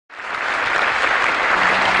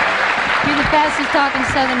fastest talking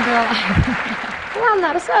Southern girl. Well, I'm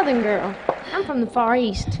not a Southern girl. I'm from the Far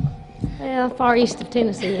East. Well, far east of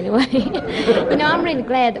Tennessee, anyway. You know, I'm really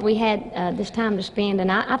glad that we had this time to spend,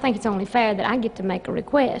 and I think it's only fair that I get to make a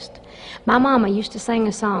request. My mama used to sing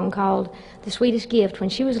a song called The Sweetest Gift when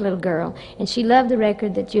she was a little girl, and she loved the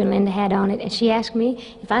record that you and Linda had on it, and she asked me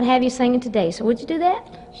if I'd have you sing it today. So would you do that?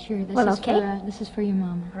 Sure, this is for your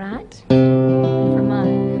mama. Right. For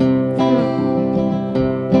mine.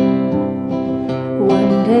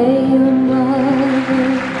 One day your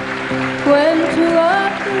mother went to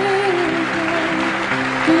a prison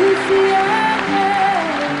to see her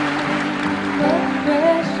the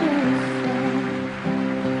precious son.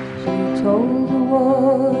 She told the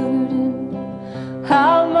warden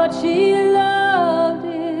how much she loved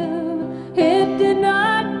him. It did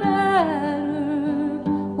not matter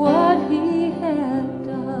what he had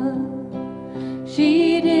done.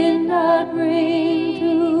 She did not bring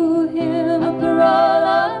to him a parole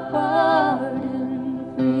of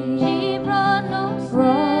pardon free. She brought no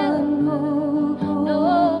son,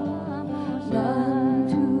 none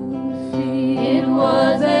to see. It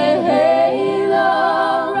was a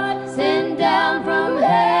halo sent down from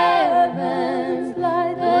heaven,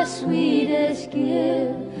 like the sweetest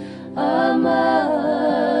gift, a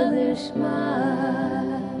mother's smile.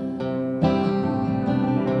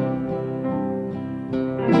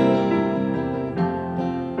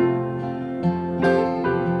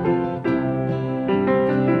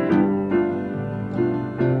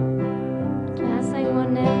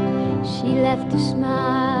 She left a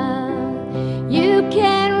smile you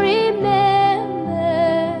can remember.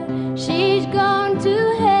 She's gone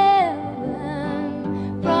to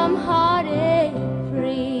heaven from heartache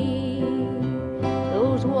free.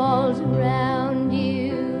 Those walls around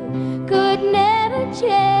you could never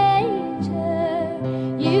change her.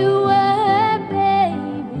 You were her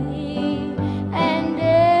baby, and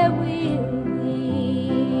there will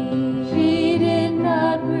be. She did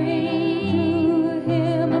not bring to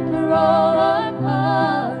him a parole of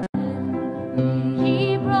pardon.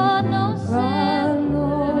 He brought no son,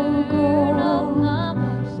 no girl,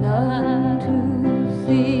 none to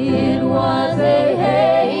see. It was a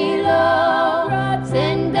halo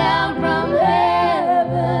sent down from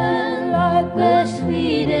heaven, like the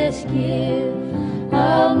sweetest gift,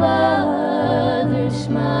 a mother's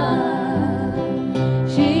smile.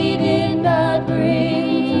 She did not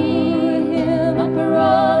bring to him a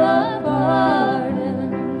parole of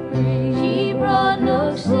pardon. She brought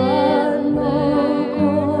no son, no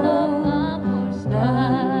girl,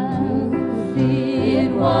 none to see.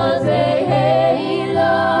 It was a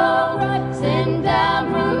halo sent down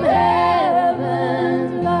from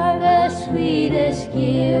heaven, like the sweetest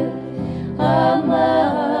gift, a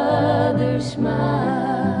mother's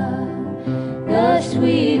smile, the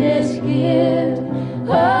sweetest gift.